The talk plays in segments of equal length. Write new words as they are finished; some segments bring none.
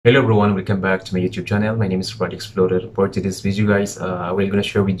Hello everyone, welcome back to my YouTube channel. My name is Project Explorer. For today's video guys, we're gonna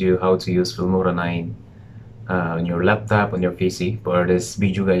share with you how to use FILMORA9 on your laptop, on your PC. For this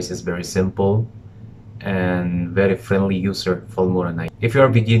video guys, is very simple and very friendly user, FILMORA9. If you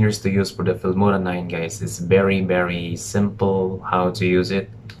are beginners to use for the FILMORA9 guys, it's very simple how to use it.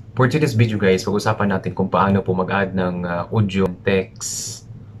 For today's video guys, pag-usapan natin kung paano po mag-add ng audio, text,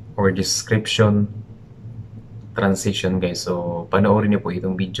 or description transition guys. So, panoorin niyo po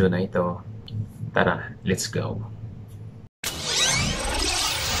itong video na ito. Tara, let's go!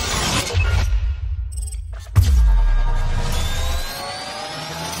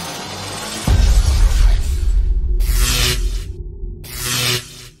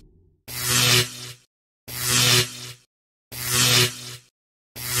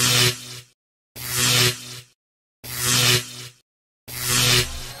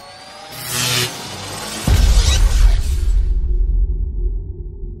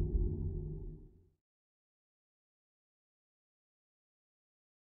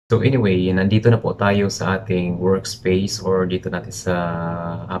 So anyway, nandito na po tayo sa ating workspace or dito natin sa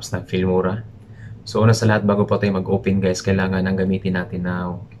apps ng Filmora. So una sa lahat, bago pa tayo mag-open guys, kailangan ang gamitin natin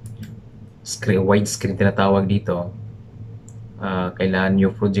na wide screen tinatawag dito. Kailangan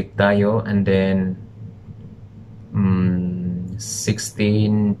new project tayo and then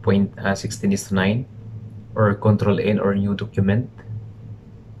 16:9 or Control N or new document.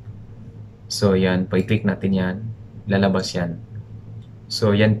 So yan, pag-click natin yan, lalabas yan.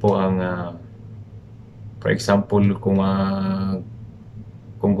 So yan po ang for example kung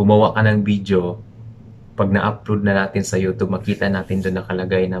gumawa ka ng video, pag na-upload na natin sa YouTube, makita natin doon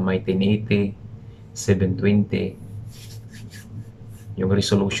nakalagay na may 1080, 720 yung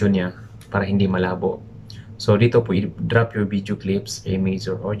resolution niya para hindi malabo. So dito po drop your video clips, image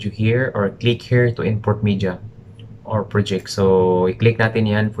or audio here, or click here to import media or project. So i-click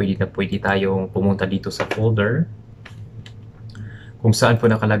natin yan, pwede tayong pumunta dito sa folder kung saan po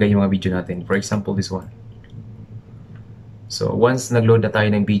nakalagay yung mga video natin. For example, this one. So, once nag-load na tayo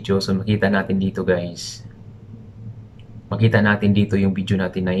ng video, so makita natin dito guys. Makita natin dito yung video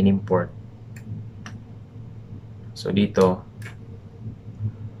natin na in-import. So, dito.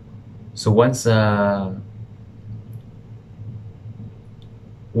 So, once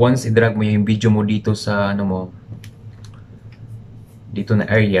i-drag mo yung video mo dito sa dito na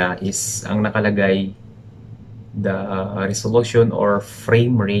area, is ang nakalagay, the resolution or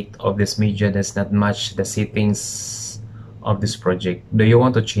frame rate of this media does not match the settings of this project. Do you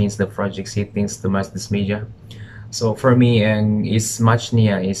want to change the project settings to match this media? So for me, is match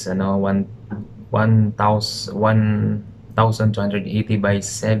niya is 1280 by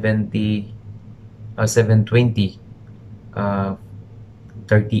 720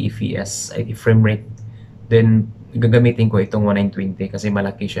 30 fps frame rate. Then gagamitin ko itong 1920 kasi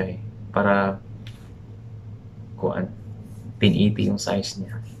malaki siya para 1080 yung size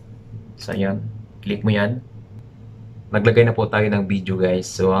niya. So yan, click mo yan. Naglagay na po tayo ng video guys.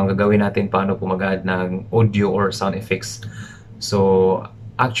 So ang gagawin natin, paano po mag-add ng audio or sound effects. So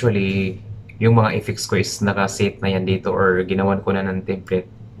actually, yung mga effects ko is nakaset na yan dito or ginawan ko na ng template.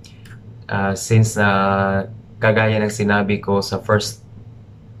 Since kagaya ng sinabi ko sa first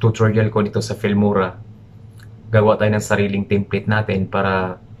tutorial ko dito sa Filmora, gawa tayo ng sariling template natin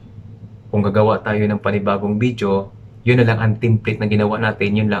para kung gagawa tayo ng panibagong video, yun na lang ang template na ginawa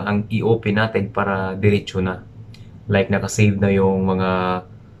natin, yun lang ang i-open natin para diretso na. Like nakasave na yung mga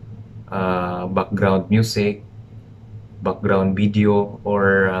background music, background video,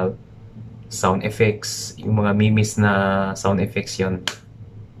 or sound effects, yung mga memes na sound effects yun.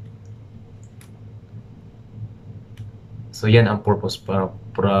 So yan ang purpose para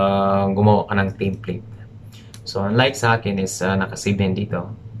gumawa ka ng template. So unlike sa akin is nakasave din dito.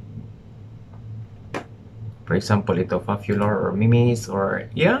 For example, ito, popular or memes or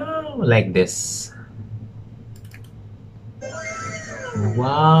like this.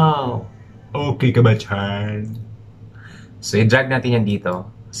 Wow! Okay ka ba, Chan? So, i-drag natin yan dito.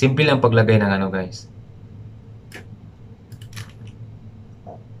 Simple lang paglagay ng guys.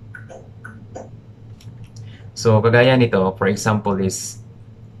 So, kagaya nito, for example,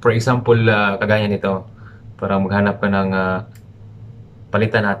 kagaya nito, para maghanap ka ng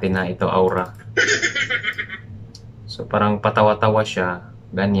palitan natin na ito, aura. So, parang patawa-tawa siya.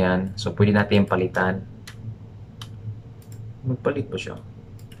 Ganyan. So, pwede natin yung palitan. Magpalit po siya.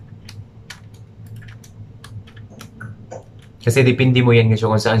 Kasi depende mo yan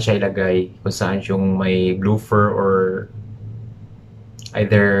kung saan siya ilagay. Kung saan yung may blooper or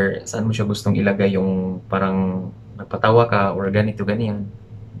either saan mo siya gustong ilagay yung parang nagpatawa ka or ganito, ganyan.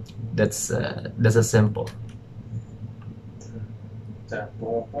 That's a simple.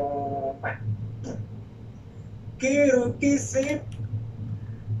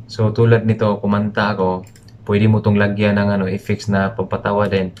 So tulad nito, kumanta ako, pwede mo tong lagyan ng effects na pampatawa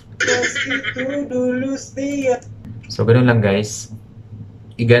din. So ganoon lang guys.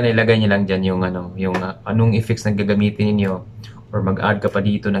 Ilagay niyo lang dyan yung anong effects na gagamitin niyo or mag-add ka pa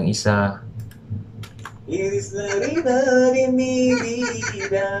dito ng isa. Iris la vida de mi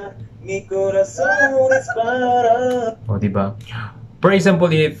vida, mi corazón es para. O, diba? For example,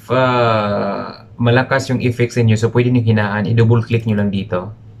 if malakas yung effects niyo, so pwede niyo hinaan, i-double click niyo lang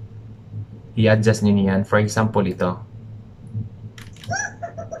dito. I-adjust niyo yan. For example, ito.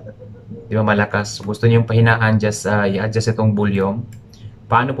 Diba malakas? So, gusto niyo pahinaan, just i-adjust itong volume.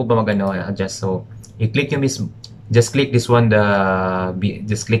 Paano po ba adjust? So, i-click yung mismo. Just click this one,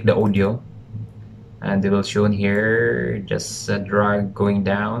 just click the audio. And it will show in here. Just drag going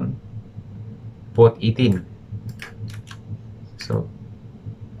down. Put 18.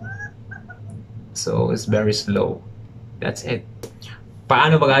 So it's very slow. That's it.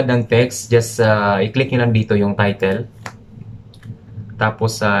 Paano mag-add ng text? Just i-click nyo lang dito yung title.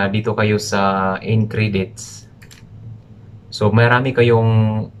 Tapos dito kayo sa in credits. So marami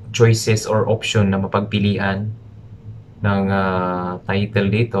kayong choices or option na mapagpilian ng title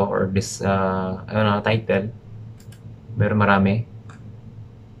dito or this title. Pero marami.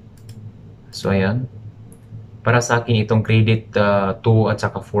 So ayan. Para sa akin itong credit 2 at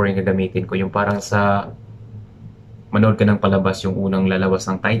saka 4 yung gagamitin ko. Yung parang sa manood ka ng palabas yung unang lalabas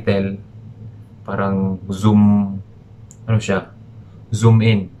ng title. Parang zoom, siya? Zoom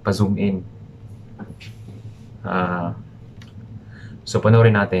in, pa-zoom in. So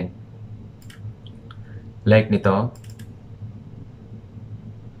panoorin natin. Like nito.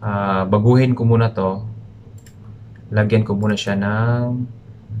 Baguhin ko muna to. Lagyan ko muna siya ng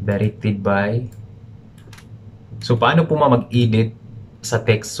directed by. So paano po mag-edit sa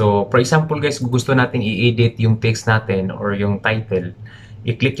text? So for example guys, gusto natin i-edit yung text natin or yung title.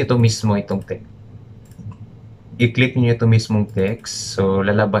 I-click nyo to mismo itong text. I-click nyo ito mismong text. So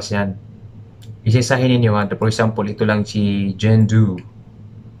lalabas yan. Isisahin niyo for example, ito lang si Jendu.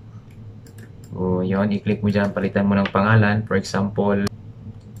 So yun, i-click mo dyan, palitan mo ng pangalan. For example,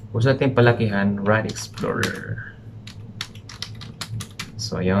 gusto natin palakihan, Rad Explorer.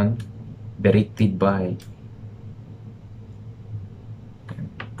 So yun, directed by.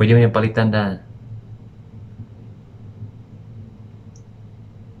 Pwede mo yung palitan na.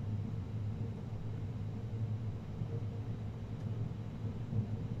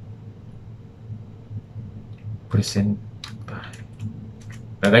 Present by.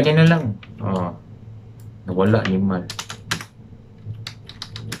 Ganyan na lang. Nawala liman.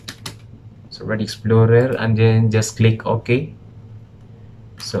 So Red Explorer and then just click OK.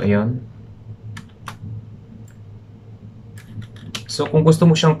 So ayun. So kung gusto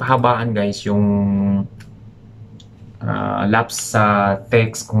mo siyang pahabaan guys yung lapse sa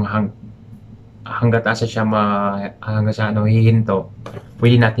text kung hanggat asa siya hanggang siya hihinto,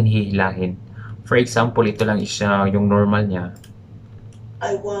 pwede natin hihilahin. For example, ito lang siya yung normal niya.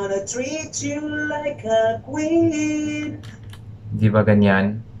 I wanna treat you like a queen. Di ba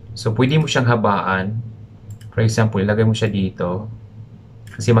ganyan? So pwede mo siyang habaan. For example, ilagay mo siya dito.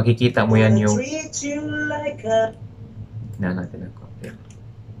 Kasi makikita mo yan yung natin ang konti.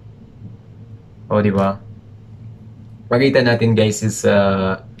 Di ba? Makita natin guys is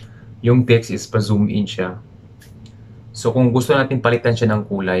yung text is pa-zoom in siya. So kung gusto natin palitan siya ng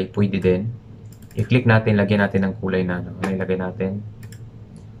kulay, pwede din. I-click natin, lagyan natin ng kulay na ano ilagay natin?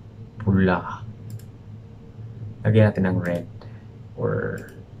 Pula. Lagyan natin ng red or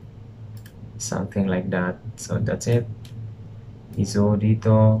something like that. So that's it. Iso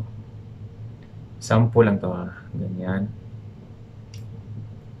dito. Sample lang to ganyan.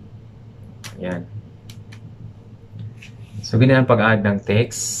 Ayan. So ganyan ang pag-add ng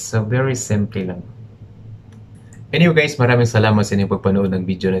text. So very simple lang. Anyway guys, maraming salamat sa inyong pagpanood ng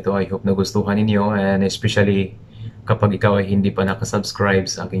video na ito. I hope nagustuhan ninyo and especially kapag ikaw ay hindi pa nakasubscribe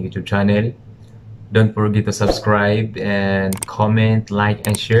sa aking YouTube channel. Don't forget to subscribe and comment, like,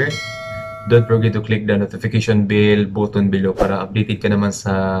 and share. Don't forget to click the notification bell button below para updated ka naman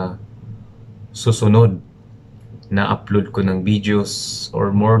sa susunod na upload ko ng videos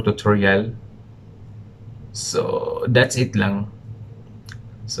or more tutorial. So, that's it lang.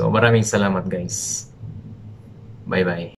 So, maraming salamat guys. Bye-bye.